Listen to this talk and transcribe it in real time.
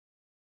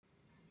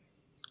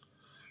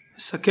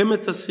מסכם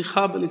את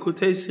השיחה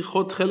בליקוטי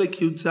שיחות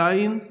חלק י"ז,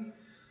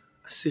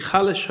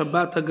 השיחה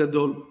לשבת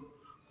הגדול.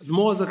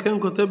 אדמו"ר הזקן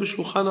כותב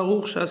בשולחן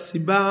ערוך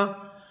שהסיבה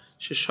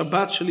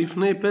ששבת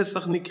שלפני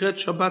פסח נקראת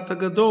שבת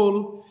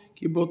הגדול,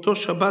 כי באותו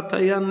שבת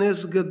היה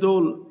נס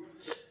גדול,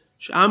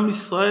 שעם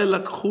ישראל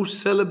לקחו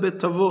סלע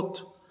בית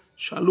אבות.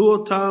 שאלו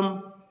אותם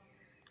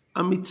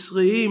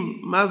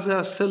המצריים, מה זה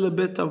הסלע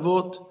בית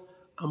אבות?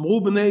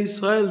 אמרו בני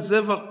ישראל,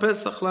 זבח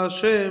פסח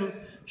להשם,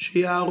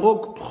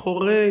 שיהרוג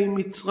בכורי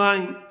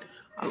מצרים.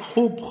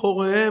 הלכו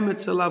בכוריהם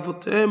אצל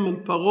אבותיהם אל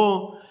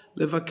פרעה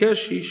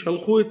לבקש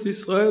שישלחו את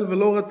ישראל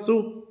ולא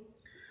רצו.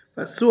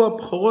 ועשו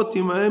הבכורות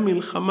עמהם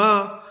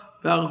מלחמה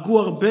והרגו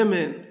הרבה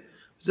מהן.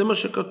 זה מה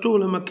שכתוב,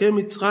 למכה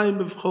מצרים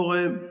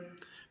בבכוריהם.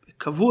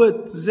 וקבעו את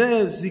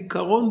זה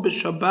זיכרון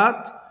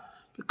בשבת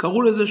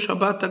וקראו לזה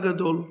שבת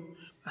הגדול.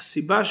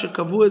 הסיבה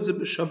שקבעו את זה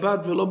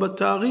בשבת ולא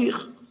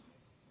בתאריך,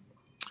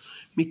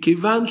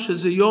 מכיוון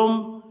שזה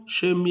יום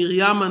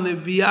שמרים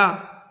הנביאה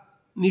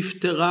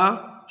נפטרה,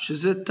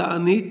 שזה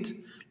תענית,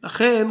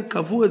 לכן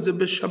קבעו את זה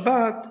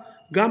בשבת,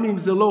 גם אם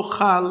זה לא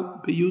חל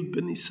בי'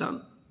 בניסן.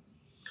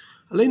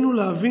 עלינו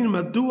להבין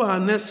מדוע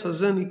הנס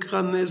הזה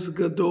נקרא נס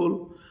גדול.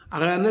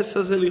 הרי הנס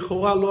הזה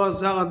לכאורה לא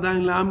עזר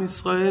עדיין לעם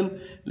ישראל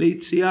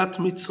ליציאת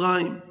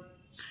מצרים.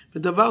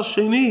 ודבר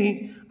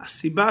שני,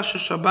 הסיבה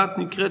ששבת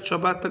נקראת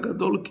שבת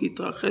הגדול כי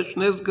התרחש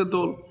נס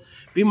גדול.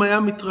 ואם היה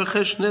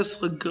מתרחש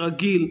נס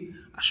רגיל,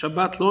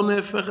 השבת לא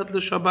נהפכת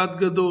לשבת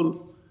גדול.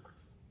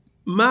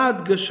 מה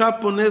ההדגשה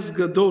פה נס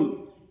גדול?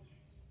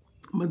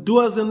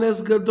 מדוע זה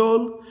נס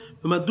גדול?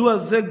 ומדוע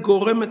זה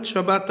גורם את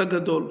שבת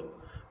הגדול?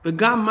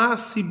 וגם מה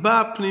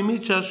הסיבה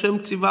הפנימית שהשם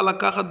ציווה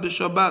לקחת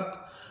בשבת?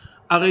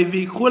 הרי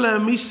ויקחו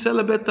להם איש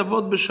סלע בית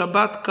אבות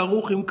בשבת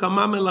כרוך עם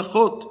כמה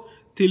מלאכות,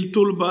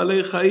 טלטול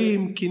בעלי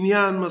חיים,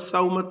 קניין, משא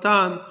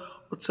ומתן,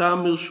 הוצאה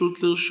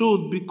מרשות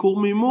לרשות,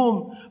 ביקור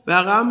מימום,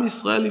 והרי עם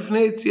ישראל לפני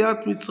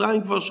יציאת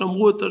מצרים כבר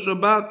שמרו את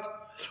השבת,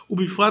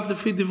 ובפרט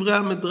לפי דברי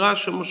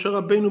המדרש שמשה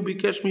רבינו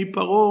ביקש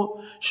מפרעה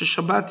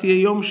ששבת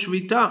יהיה יום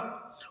שביתה,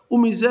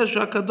 ומזה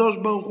שהקדוש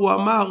ברוך הוא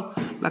אמר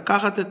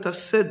לקחת את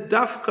השא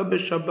דווקא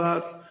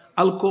בשבת,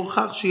 על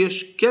כורכך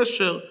שיש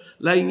קשר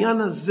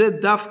לעניין הזה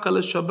דווקא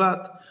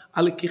לשבת.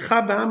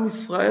 הלקיחה בעם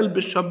ישראל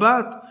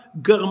בשבת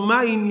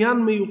גרמה עניין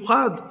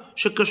מיוחד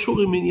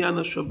שקשור עם עניין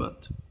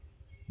השבת.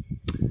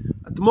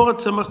 אדמו"ר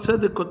הצמח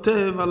צדק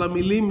כותב על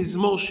המילים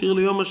מזמור שיר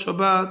ליום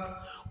השבת,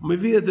 הוא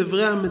מביא את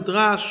דברי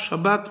המדרש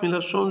שבת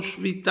מלשון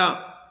שביתה,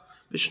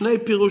 ושני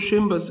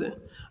פירושים בזה.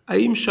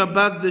 האם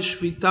שבת זה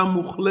שביתה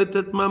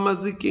מוחלטת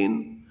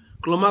מהמזיקין,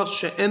 כלומר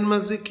שאין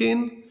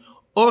מזיקין,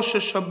 או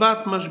ששבת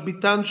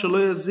משביתן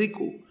שלא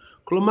יזיקו,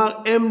 כלומר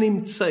הם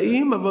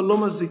נמצאים אבל לא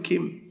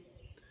מזיקים.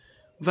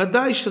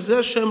 ודאי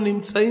שזה שהם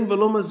נמצאים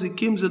ולא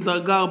מזיקים זה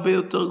דרגה הרבה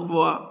יותר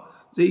גבוהה.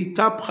 זה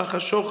יתהפך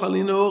חשוך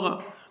על נאורה,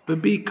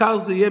 ובעיקר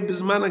זה יהיה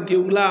בזמן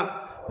הגאולה,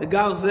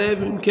 וגר זאב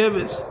עם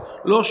כבש,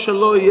 לא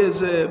שלא יהיה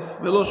זאב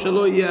ולא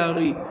שלא יהיה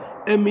ארי,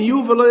 הם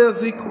יהיו ולא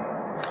יזיקו.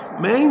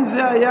 מעין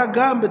זה היה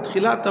גם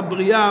בתחילת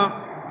הבריאה,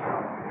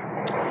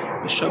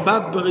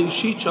 בשבת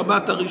בראשית,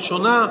 שבת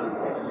הראשונה,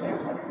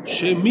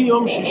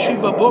 שמיום שישי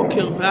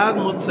בבוקר ועד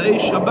מוצאי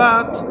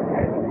שבת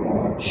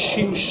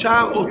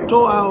שימשה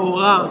אותו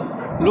האורה,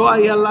 לא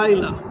היה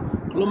לילה.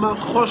 כלומר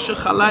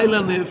חושך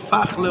הלילה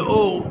נהפך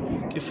לאור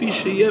כפי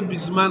שיהיה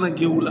בזמן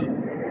הגאולה.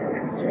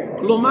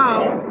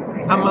 כלומר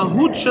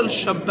המהות של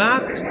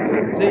שבת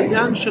זה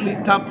עניין של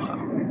התהפכה.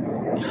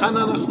 כאן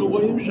אנחנו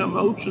רואים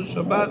שהמהות של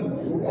שבת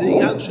זה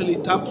עניין של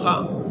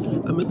התהפכה.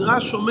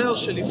 המדרש אומר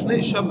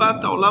שלפני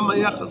שבת העולם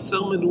היה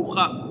חסר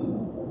מנוחה.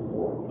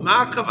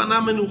 מה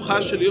הכוונה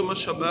מנוחה של יום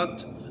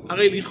השבת?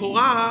 הרי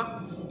לכאורה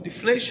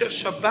לפני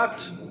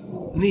שהשבת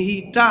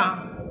נהייתה,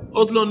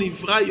 עוד לא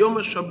נברא יום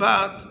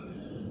השבת,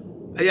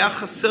 היה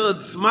חסר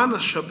את זמן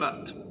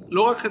השבת,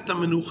 לא רק את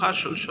המנוחה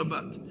של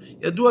שבת.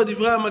 ידוע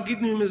דברי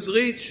המגיד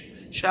ממזריץ'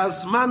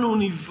 שהזמן הוא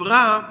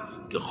נברא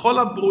ככל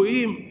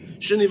הברואים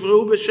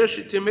שנבראו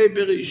בששת ימי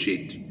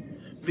בראשית.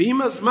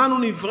 ואם הזמן הוא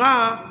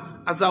נברא,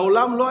 אז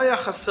העולם לא היה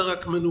חסר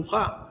רק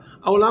מנוחה,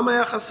 העולם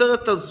היה חסר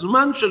את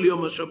הזמן של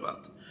יום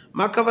השבת.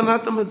 מה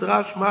כוונת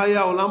המדרש? מה היה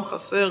העולם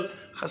חסר?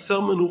 חסר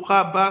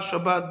מנוחה, באה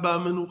שבת, באה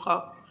מנוחה.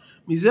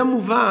 מזה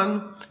מובן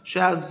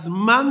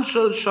שהזמן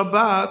של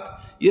שבת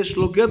יש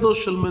לו גדר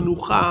של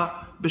מנוחה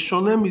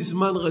בשונה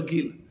מזמן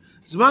רגיל.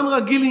 זמן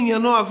רגיל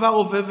עניינו עבר,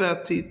 הווה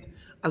ועתיד.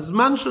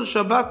 הזמן של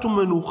שבת הוא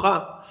מנוחה,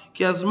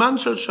 כי הזמן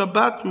של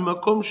שבת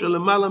ממקום של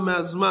למעלה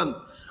מהזמן.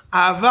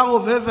 העבר,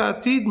 הווה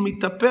ועתיד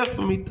מתהפך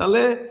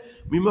ומתעלה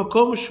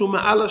ממקום שהוא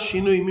מעל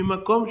השינוי,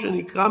 ממקום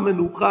שנקרא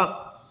מנוחה.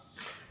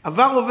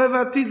 עבר, הווה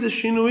ועתיד זה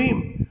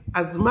שינויים.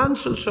 הזמן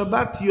של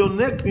שבת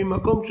יונק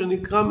ממקום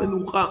שנקרא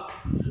מנוחה,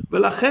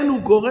 ולכן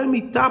הוא גורם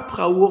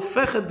התהפכה, הוא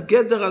הופך את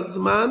גדר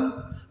הזמן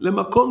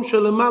למקום של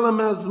למעלה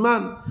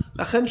מהזמן.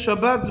 לכן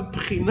שבת זה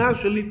בחינה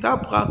של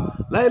התהפכה,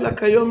 לילה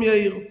כיום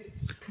יאיר.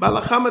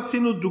 בהלכה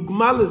מצינו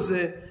דוגמה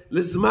לזה,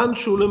 לזמן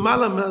שהוא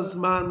למעלה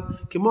מהזמן,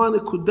 כמו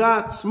הנקודה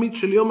העצמית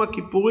של יום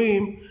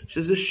הכיפורים,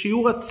 שזה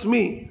שיעור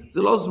עצמי,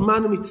 זה לא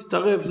זמן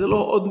מצטרף, זה לא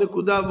עוד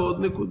נקודה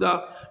ועוד נקודה,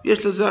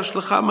 יש לזה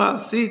השלכה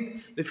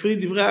מעשית, לפי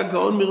דברי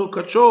הגאון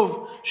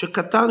מרוקצ'וב,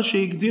 שקטן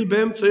שהגדיל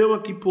באמצע יום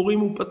הכיפורים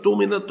הוא פטור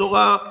מן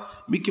התורה,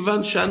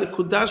 מכיוון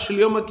שהנקודה של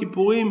יום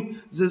הכיפורים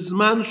זה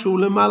זמן שהוא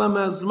למעלה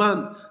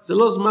מהזמן, זה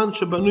לא זמן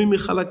שבנוי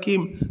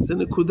מחלקים, זה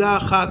נקודה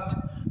אחת.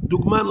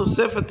 דוגמה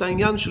נוספת,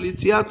 העניין של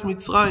יציאת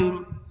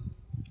מצרים,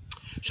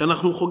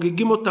 שאנחנו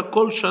חוגגים אותה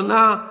כל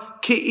שנה,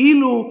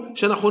 כאילו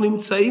שאנחנו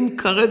נמצאים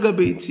כרגע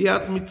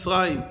ביציאת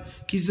מצרים,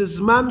 כי זה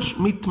זמן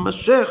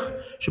מתמשך,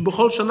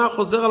 שבכל שנה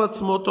חוזר על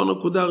עצמו אותו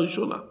נקודה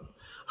ראשונה.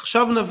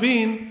 עכשיו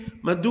נבין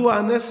מדוע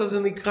הנס הזה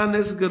נקרא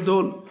נס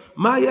גדול.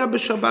 מה היה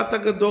בשבת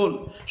הגדול?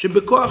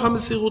 שבכוח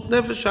המסירות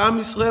נפש העם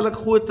ישראל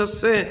לקחו את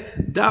עשה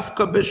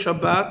דווקא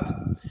בשבת,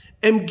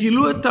 הם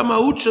גילו את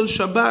המהות של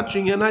שבת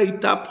שעניינה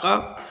התהפכה,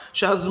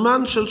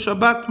 שהזמן של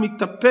שבת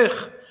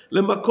מתהפך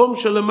למקום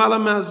של למעלה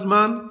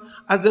מהזמן,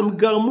 אז הם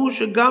גרמו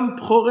שגם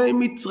בכורי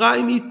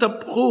מצרים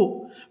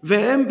התהפכו,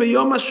 והם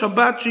ביום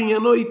השבת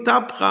שעניינו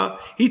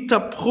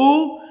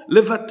התהפכו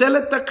לבטל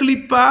את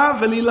הקליפה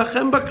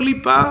ולהילחם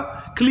בקליפה.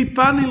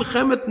 קליפה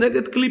נלחמת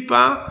נגד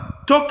קליפה,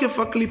 תוקף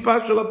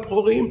הקליפה של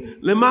הבכורים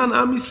למען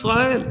עם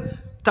ישראל.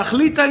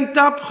 תכלית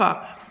ההתהפכה.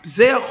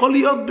 זה יכול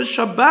להיות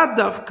בשבת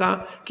דווקא,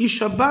 כי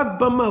שבת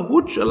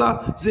במהות שלה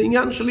זה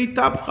עניין של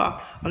התהפכה.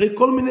 הרי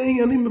כל מיני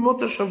עניינים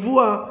במות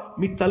השבוע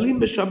מתעלים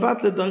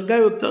בשבת לדרגה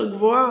יותר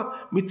גבוהה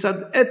מצד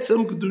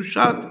עצם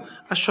קדושת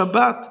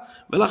השבת,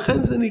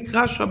 ולכן זה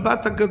נקרא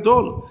שבת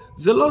הגדול.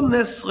 זה לא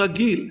נס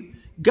רגיל.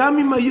 גם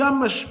אם היה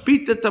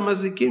משפיט את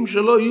המזיקים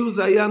שלא יהיו,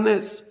 זה היה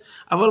נס.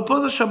 אבל פה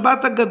זה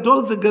שבת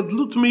הגדול, זה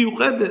גדלות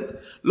מיוחדת.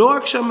 לא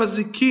רק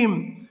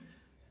שהמזיקים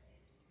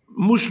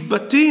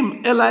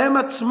מושבתים, אלא הם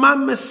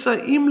עצמם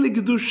מסייעים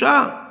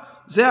לקדושה.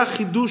 זה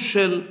החידוש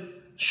של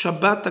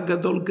שבת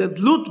הגדול.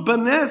 גדלות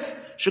בנס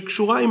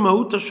שקשורה עם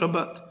מהות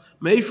השבת.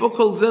 מאיפה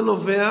כל זה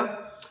נובע?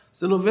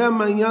 זה נובע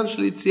מהעניין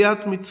של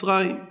יציאת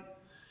מצרים.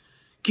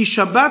 כי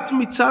שבת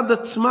מצד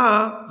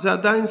עצמה זה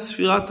עדיין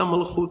ספירת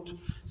המלכות.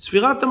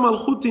 ספירת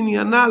המלכות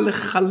עניינה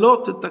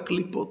לחלות את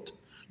הקליפות,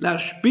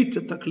 להשבית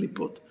את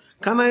הקליפות.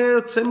 כאן היה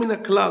יוצא מן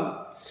הכלל,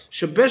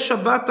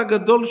 שבשבת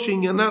הגדול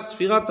שעניינה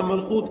ספירת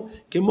המלכות,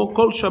 כמו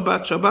כל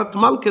שבת, שבת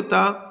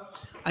מלכתה,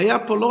 היה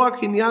פה לא רק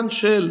עניין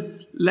של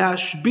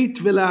להשבית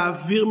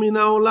ולהעביר מן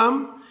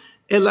העולם,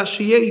 אלא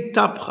שיהיה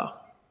התהפכה.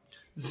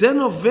 זה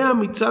נובע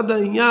מצד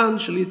העניין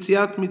של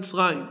יציאת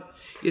מצרים.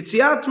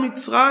 יציאת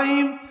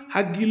מצרים,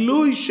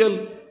 הגילוי של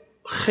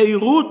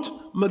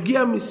חירות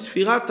מגיע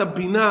מספירת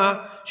הבינה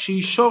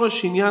שהיא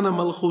שורש עניין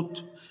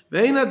המלכות.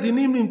 ואין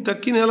הדינים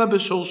נמתקין אלא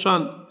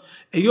בשורשן.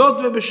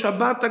 היות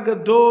ובשבת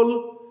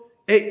הגדול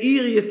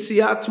העיר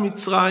יציאת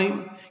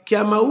מצרים, כי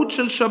המהות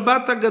של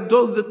שבת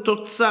הגדול זה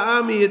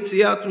תוצאה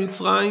מיציאת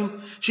מצרים,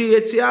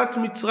 שיציאת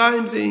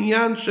מצרים זה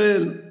עניין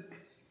של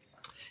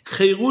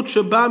חירות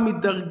שבאה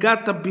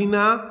מדרגת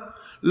הבינה,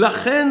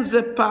 לכן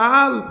זה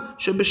פעל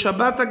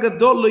שבשבת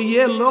הגדול לא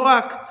יהיה לא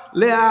רק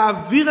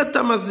להעביר את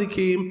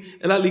המזיקים,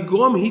 אלא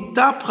לגרום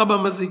התהפכה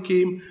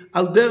במזיקים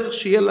על דרך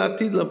שיהיה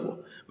לעתיד לבוא.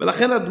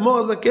 ולכן אדמו"ר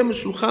הזקן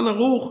בשולחן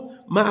ערוך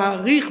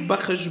מעריך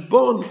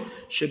בחשבון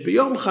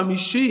שביום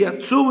חמישי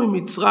יצאו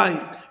ממצרים,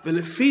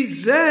 ולפי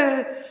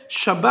זה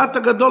שבת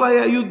הגדול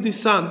היה י'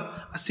 ניסן.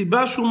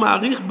 הסיבה שהוא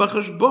מעריך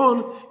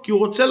בחשבון כי הוא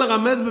רוצה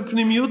לרמז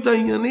בפנימיות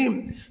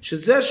העניינים,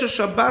 שזה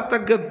ששבת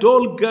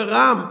הגדול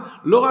גרם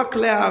לא רק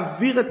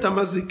להעביר את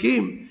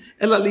המזיקים,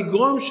 אלא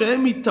לגרום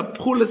שהם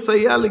יתהפכו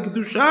לסייע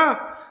לקדושה,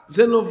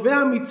 זה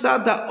נובע מצד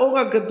האור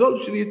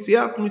הגדול של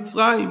יציאת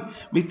מצרים,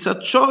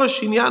 מצד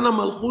שורש עניין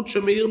המלכות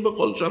שמאיר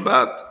בכל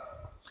שבת.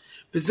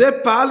 וזה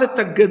פעל את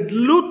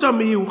הגדלות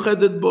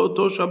המיוחדת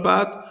באותו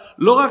שבת,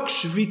 לא רק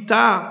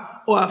שביתה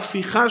או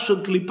הפיכה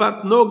של קליפת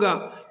נוגה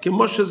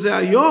כמו שזה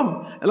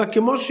היום, אלא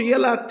כמו שיהיה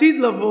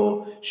לעתיד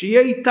לבוא,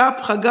 שיהיה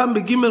התהפכה גם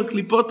בג'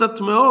 קליפות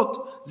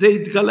הטמעות, זה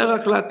יתגלה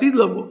רק לעתיד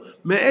לבוא.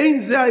 מעין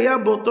זה היה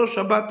באותו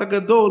שבת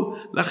הגדול,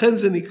 לכן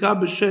זה נקרא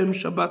בשם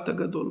שבת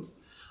הגדול.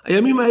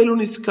 הימים האלו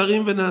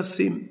נזכרים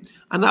ונעשים.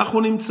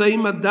 אנחנו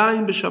נמצאים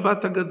עדיין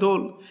בשבת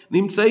הגדול,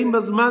 נמצאים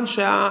בזמן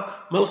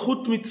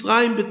שהמלכות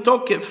מצרים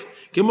בתוקף,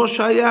 כמו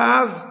שהיה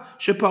אז,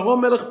 שפרעה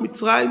מלך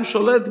מצרים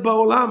שולט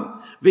בעולם,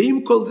 ואם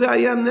כל זה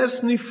היה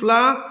נס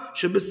נפלא,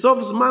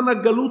 שבסוף זמן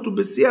הגלות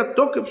ובשיא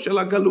התוקף של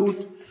הגלות,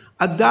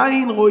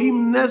 עדיין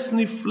רואים נס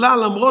נפלא,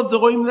 למרות זה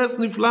רואים נס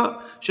נפלא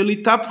של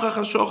התהפכה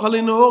חשוך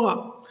עלינו אורה.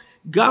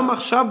 גם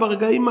עכשיו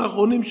ברגעים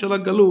האחרונים של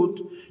הגלות,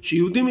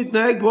 שיהודי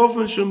מתנהג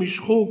באופן של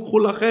משכו, קחו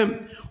לכם,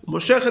 הוא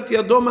מושך את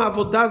ידו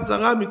מעבודה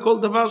זרה, מכל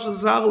דבר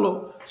שזר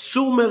לו,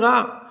 סור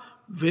מרע,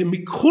 והם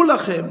יקחו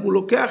לכם, הוא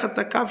לוקח את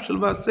הקו של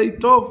ועשי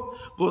טוב,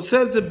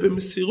 ועושה את זה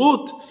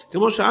במסירות,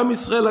 כמו שעם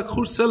ישראל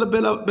לקחו סלע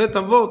בית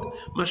אבות,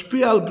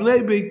 משפיע על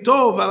בני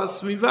ביתו ועל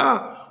הסביבה,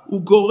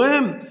 הוא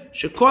גורם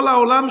שכל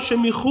העולם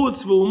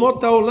שמחוץ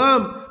ואומות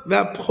העולם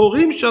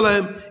והבחורים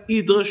שלהם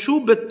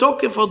ידרשו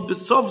בתוקף עוד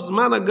בסוף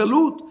זמן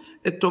הגלות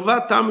את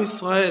טובת עם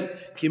ישראל.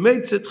 כי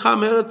מי צאתך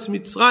מארץ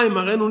מצרים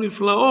הראינו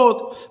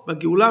נפלאות,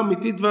 בגאולה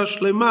האמיתית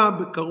והשלמה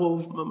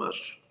בקרוב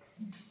ממש.